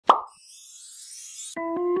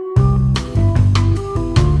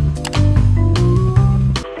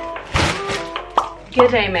Good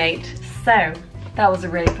day, mate. So, that was a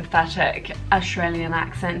really pathetic Australian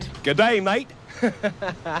accent. Good day, mate.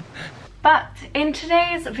 But in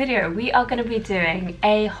today's video, we are going to be doing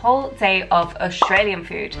a whole day of Australian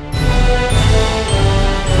food.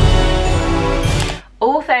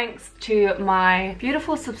 All thanks to my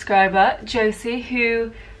beautiful subscriber, Josie,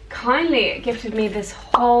 who kindly gifted me this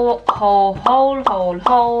whole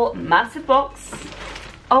massive box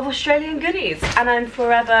of Australian goodies, and I'm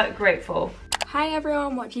forever grateful. Hi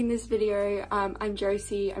everyone watching this video, I'm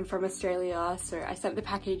Josie, I'm from Australia, so I sent the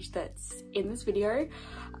package that's in this video.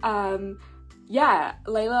 Yeah,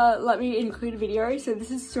 Leila let me include a video, so this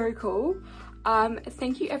is so cool.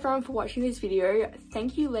 Thank you everyone for watching this video.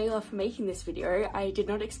 Thank you Leila for making this video. I did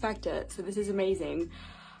not expect it, so this is amazing.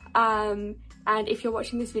 And if you're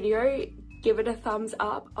watching this video, give it a thumbs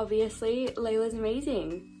up. Obviously, Leila's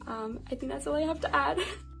amazing. I think that's all I have to add.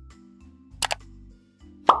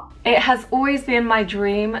 It has always been my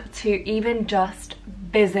dream to even just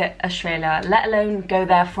visit Australia, let alone go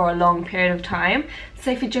there for a long period of time.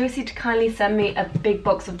 So for Josie to kindly send me a big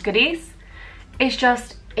box of goodies, it's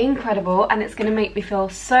just incredible, and it's going to make me feel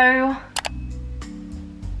so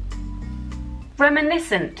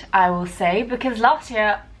reminiscent, I will say, because last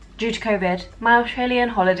year, due to COVID, my Australian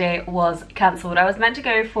holiday was cancelled. I was meant to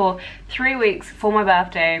go for 3 weeks for my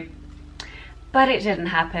birthday, but it didn't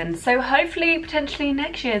happen. So hopefully, potentially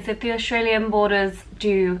next year, if the Australian borders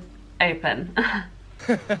do open.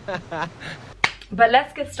 But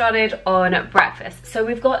let's get started on breakfast. So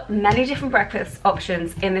we've got many different breakfast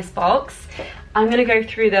options in this box. I'm gonna go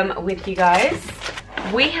through them with you guys.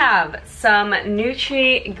 We have some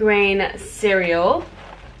Nutri-Grain cereal,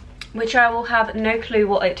 which I will have no clue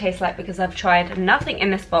what it tastes like because I've tried nothing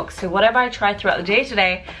in this box. So whatever I try throughout the day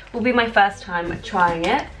today will be my first time trying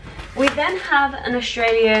it. We then have an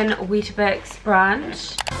Australian Weetabix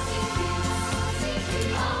brand.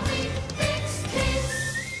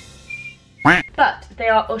 But they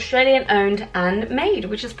are Australian owned and made,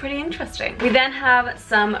 which is pretty interesting. We then have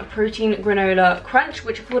some protein granola crunch,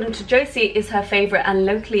 which according to Josie is her favourite and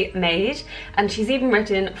locally made. And she's even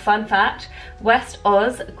written, fun fact, West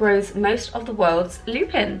Oz grows most of the world's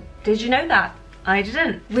lupin. Did you know that? I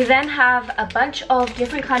didn't. We then have a bunch of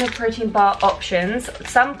different kind of protein bar options,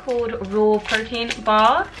 some called raw protein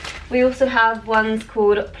bar. We also have ones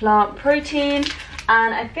called plant protein,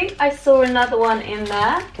 and I think I saw another one in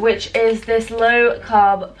there, which is this low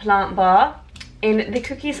carb plant bar in the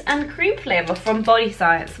cookies and cream flavour from Body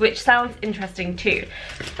Science, which sounds interesting too.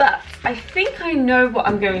 But I think I know what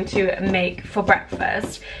I'm going to make for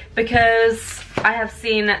breakfast because I have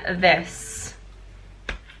seen this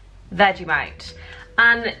Vegemite,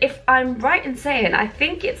 and if I'm right in saying, I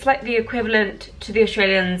think it's like the equivalent to the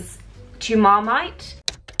Australians to Marmite,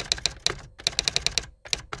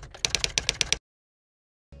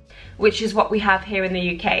 which is what we have here in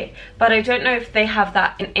the UK, but I don't know if they have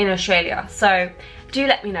that in Australia, so do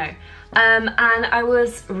let me know. And I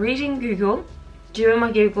was reading Google, doing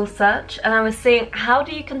my Google search, and I was seeing, how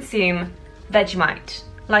do you consume Vegemite?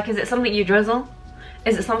 Like, is it something you drizzle?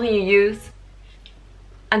 Is it something you use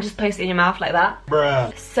and just place it in your mouth like that?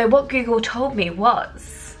 Bruh. So what Google told me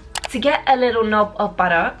was to get a little knob of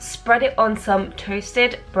butter, spread it on some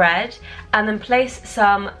toasted bread, and then place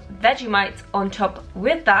some Vegemite on top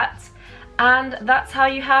with that, and that's how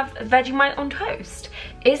you have Vegemite on toast.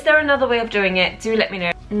 Is there another way of doing it? Do let me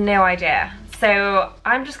know. No idea. So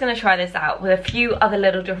I'm just gonna try this out with a few other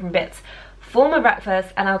little different bits for my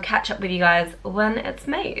breakfast, and I'll catch up with you guys when it's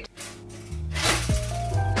made.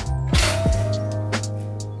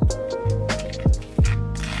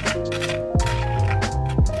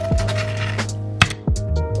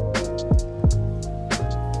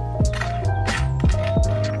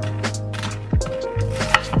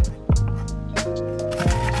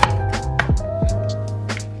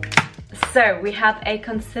 So we have a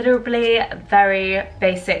considerably very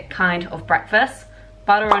basic kind of breakfast.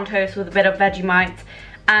 Butter on toast with a bit of Vegemite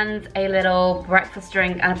and a little breakfast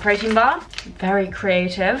drink and a protein bar. Very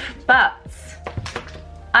creative, but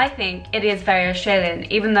I think it is very Australian,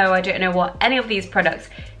 even though I don't know what any of these products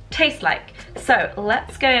taste like. So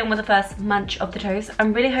let's go in with the first munch of the toast.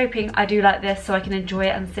 I'm really hoping I do like this so I can enjoy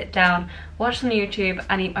it and sit down, watch some YouTube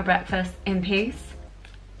and eat my breakfast in peace.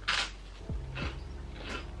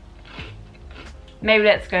 Maybe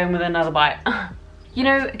let's go in with another bite. You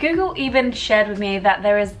know, Google even shared with me that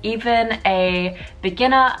there is even a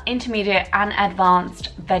beginner, intermediate and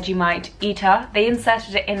advanced Vegemite eater. They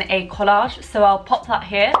inserted it in a collage, so I'll pop that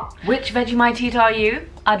here. Which Vegemite eater are you?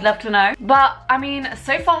 I'd love to know. But I mean,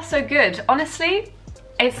 so far so good. Honestly,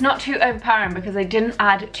 it's not too overpowering because I didn't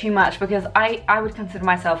add too much, because I would consider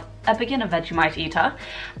myself a beginner Vegemite eater.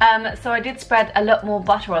 So I did spread a lot more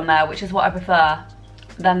butter on there, which is what I prefer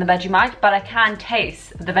than the Vegemite, but I can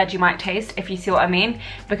taste the Vegemite taste, if you see what I mean,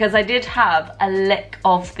 because I did have a lick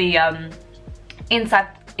of the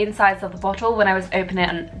insides of the bottle when I was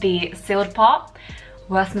opening the sealed part.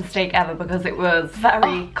 Worst mistake ever, because it was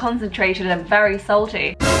very concentrated and very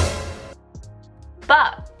salty.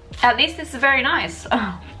 But at least this is very nice.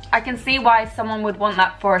 I can see why someone would want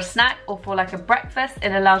that for a snack or for like a breakfast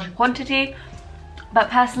in a larger quantity. But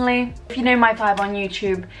personally, if you know my vibe on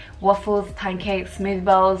YouTube, waffles, pancakes, smoothie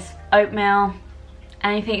bowls, oatmeal,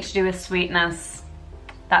 anything to do with sweetness,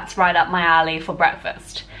 that's right up my alley for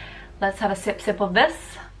breakfast. Let's have a sip of this.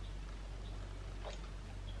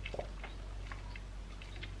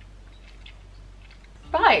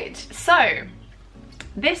 Right, so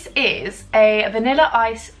this is a vanilla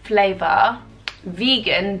ice flavor,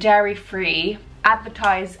 vegan, dairy-free,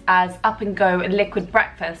 advertised as up and go liquid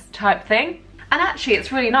breakfast type thing. And actually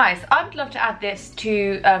it's really nice. I would love to add this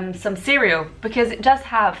to some cereal, because it does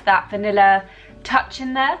have that vanilla touch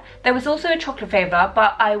in there. There was also a chocolate flavor,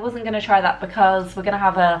 but I wasn't going to try that because we're going to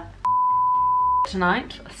have a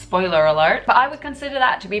tonight, spoiler alert. But I would consider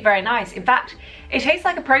that to be very nice. In fact, it tastes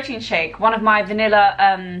like a protein shake, one of my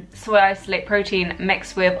vanilla soy isolate protein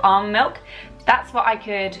mixed with almond milk. That's what I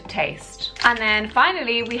could taste. And then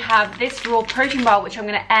finally we have this raw protein bar, which I'm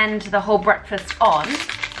going to end the whole breakfast on,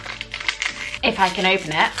 if I can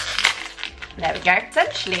open it. There we go.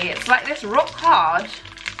 Essentially it's like this rock hard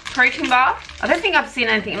protein bar. I don't think I've seen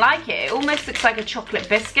anything like it. It almost looks like a chocolate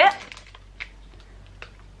biscuit.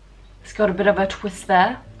 It's got a bit of a twist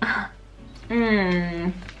there.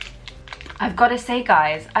 I've got to say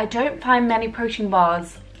guys, I don't find many protein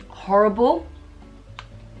bars horrible,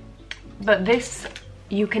 but this,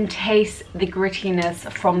 you can taste the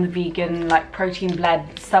grittiness from the vegan like protein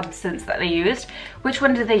blend substance that they used. Which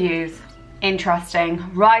one did they use? Interesting.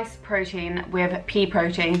 Rice protein with pea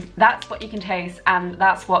protein. That's what you can taste, and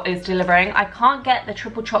that's what is delivering. I can't get the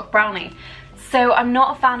triple choc brownie, so I'm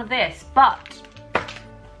not a fan of this, but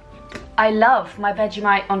I love my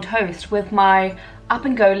Vegemite on toast with my up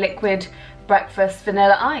and go liquid breakfast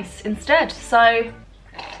vanilla ice instead. So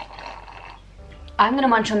I'm gonna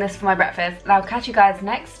munch on this for my breakfast, and I'll catch you guys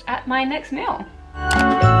next at my next meal.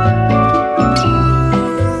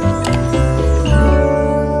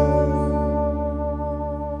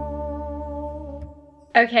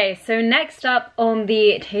 Okay, so next up on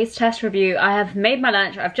the taste test review, I have made my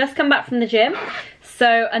lunch. I've just come back from the gym,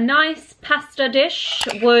 so a nice pasta dish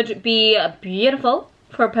would be beautiful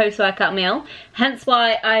for a post-workout meal. Hence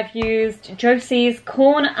why I've used Josie's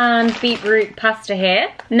corn and beetroot pasta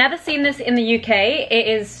here. Never seen this in the UK. It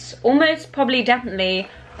is almost probably definitely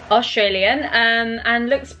Australian, and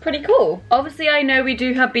looks pretty cool. Obviously I know we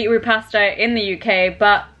do have beetroot pasta in the UK,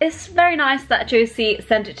 but it's very nice that Josie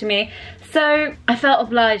sent it to me. So I felt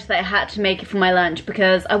obliged that I had to make it for my lunch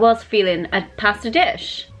because I was feeling a pasta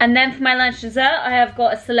dish. And then for my lunch dessert, I have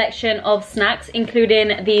got a selection of snacks,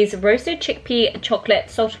 including these roasted chickpea chocolate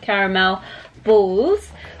salted caramel balls.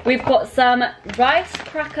 We've got some rice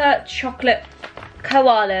cracker chocolate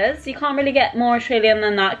koalas. You can't really get more Australian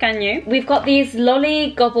than that, can you? We've got these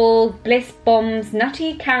lolly gobble bliss bombs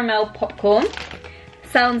nutty caramel popcorn.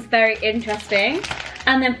 Sounds very interesting.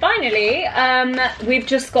 And then finally, we've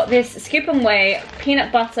just got this Scoop and Way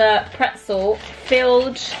peanut butter pretzel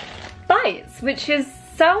filled bites, which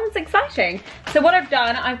sounds exciting. So what I've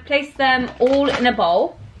done, I've placed them all in a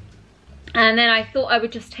bowl, and then I thought I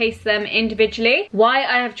would just taste them individually. Why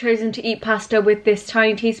I have chosen to eat pasta with this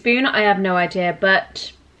tiny teaspoon, I have no idea,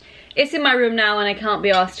 but it's in my room now and I can't be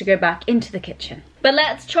asked to go back into the kitchen. But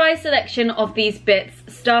let's try a selection of these bits,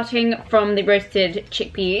 starting from the roasted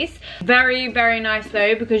chickpeas. Very, very nice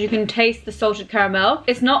though, because you can taste the salted caramel.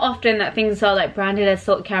 It's not often that things are like branded as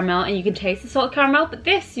salted caramel and you can taste the salted caramel, but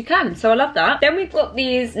this you can, so I love that. Then we've got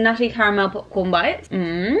these nutty caramel popcorn bites.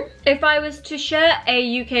 If I was to share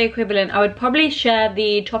a UK equivalent, I would probably share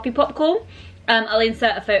the toffee popcorn. I'll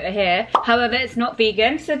insert a photo here. However, it's not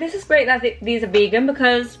vegan, so this is great that these are vegan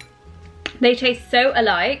because they taste so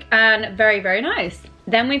alike and very, very nice.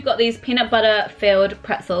 Then we've got these peanut butter filled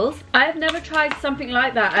pretzels. I have never tried something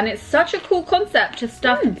like that, and it's such a cool concept to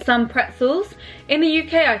stuff some pretzels. In the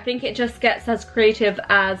UK, I think it just gets as creative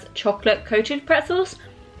as chocolate coated pretzels.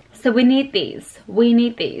 So we need these. We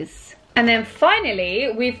need these. And then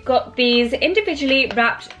finally, we've got these individually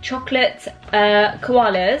wrapped chocolate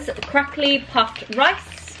koalas, crackly puffed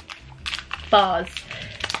rice bars.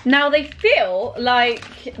 Now they feel like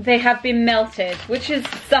they have been melted, which is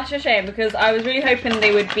such a shame because I was really hoping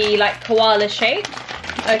they would be like koala shaped.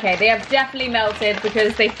 Okay, they have definitely melted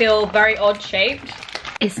because they feel very odd shaped.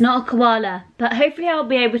 It's not a koala, but hopefully I'll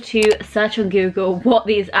be able to search on Google what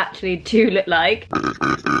these actually do look like.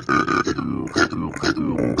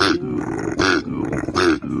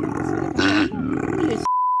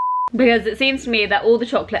 Because it seems to me that all the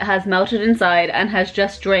chocolate has melted inside and has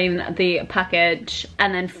just drained the package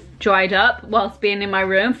and then dried up whilst being in my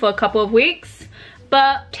room for a couple of weeks.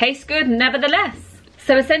 But tastes good nevertheless.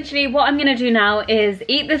 So essentially what I'm gonna do now is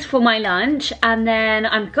eat this for my lunch, and then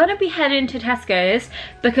I'm gonna be heading to Tesco's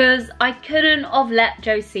because I couldn't have let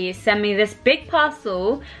Josie send me this big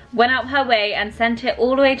parcel, went out her way and sent it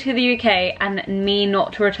all the way to the UK, and me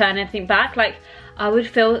not to return anything back. Like, I would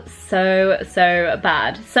feel so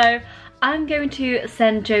bad. So I'm going to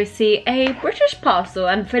send Josie a British parcel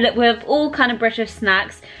and fill it with all kind of British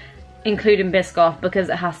snacks, including Biscoff, because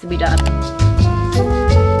it has to be done.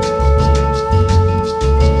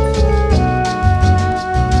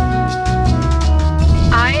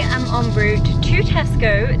 En route to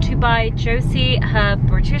Tesco to buy Josie her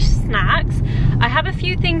British snacks. I have a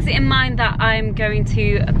few things in mind that I'm going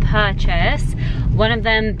to purchase, one of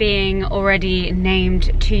them being already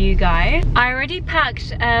named to you guys. I already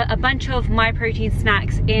packed a bunch of My Protein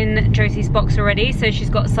snacks in Josie's box already. So she's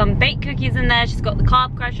got some baked cookies in there, she's got the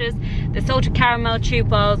carb crushers, the salted caramel chew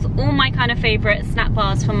bars, all my kind of favorite snack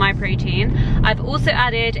bars from My Protein. I've also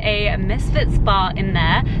added a Misfits bar in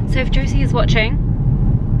there, so if Josie is watching,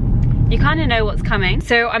 you kind of know what's coming.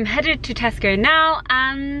 So I'm headed to Tesco now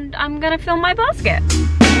and I'm gonna fill my basket.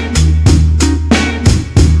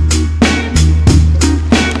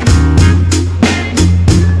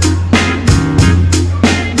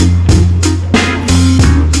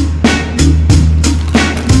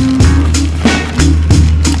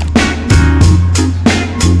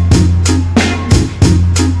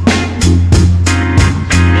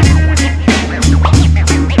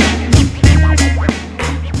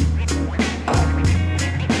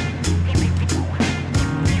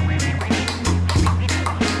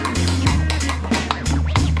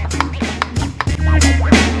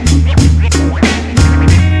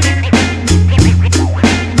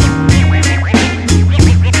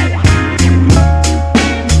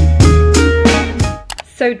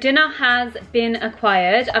 So dinner has been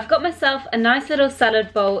acquired. I've got myself a nice little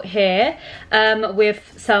salad bowl here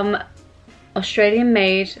with some Australian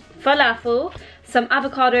made falafel, some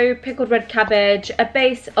avocado, pickled red cabbage, a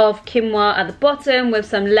base of quinoa at the bottom with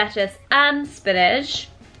some lettuce and spinach.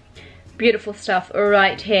 Beautiful stuff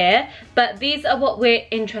right here. But these are what we're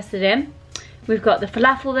interested in. We've got the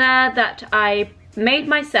falafel there that I made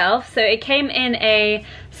myself. So it came in a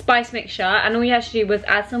spice mixture and all you had to do was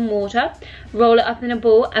add some water, roll it up in a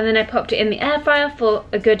ball, and then I popped it in the air fryer for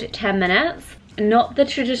a good 10 minutes. Not the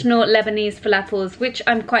traditional Lebanese falafels, which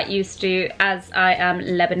I'm quite used to as I am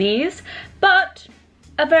Lebanese, but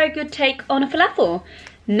a very good take on a falafel.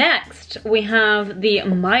 Next we have the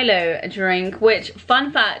Milo drink, which,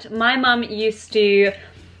 fun fact, my mum used to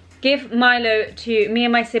give Milo to me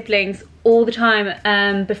and my siblings all the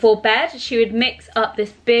time before bed. She would mix up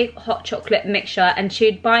this big hot chocolate mixture and she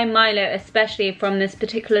would buy Milo especially from this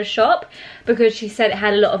particular shop because she said it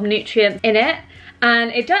had a lot of nutrients in it,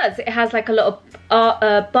 and it does. It has like a lot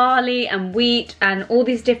of barley and wheat and all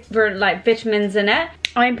these different like vitamins in it.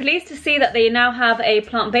 I'm pleased to see that they now have a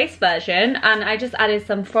plant-based version, and I just added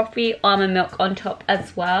some frothy almond milk on top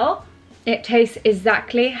as well. It tastes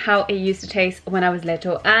exactly how it used to taste when I was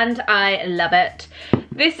little and I love it.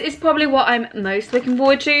 This is probably what I'm most looking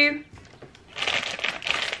forward to.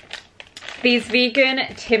 These vegan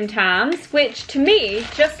Tim Tams, which to me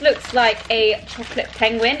just looks like a chocolate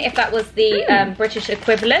penguin, if that was the British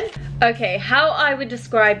equivalent. Okay, how I would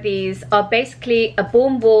describe these are basically a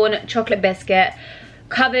bonbon chocolate biscuit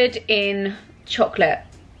covered in chocolate.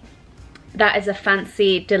 That is a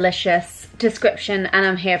fancy, delicious description and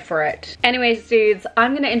I'm here for it. Anyways dudes,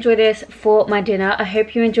 I'm gonna enjoy this for my dinner. I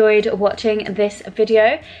hope you enjoyed watching this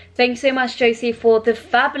video. Thanks so much Josie for the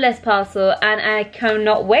fabulous parcel, and I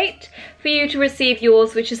cannot wait for you to receive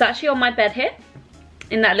yours, which is actually on my bed here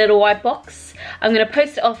in that little white box. I'm gonna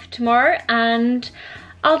post it off tomorrow and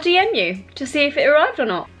I'll DM you to see if it arrived or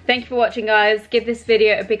not. Thank you for watching guys. Give this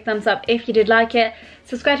video a big thumbs up if you did like it.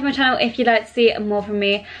 Subscribe to my channel if you'd like to see more from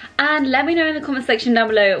me, and let me know in the comment section down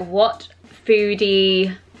below what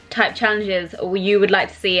foodie type challenges you would like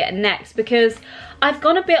to see next, because I've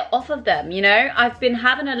gone a bit off of them, you know. I've been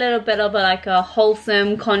having a little bit of a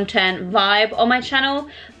wholesome content vibe on my channel,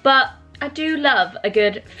 but I do love a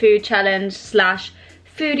good food challenge slash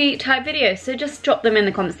foodie type video, so just drop them in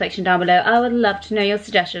the comment section down below. I would love to know your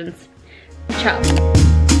suggestions. Ciao.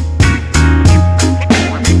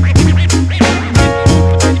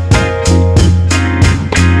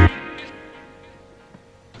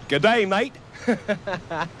 Good day, mate.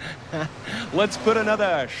 Let's put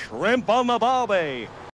another shrimp on the barbie.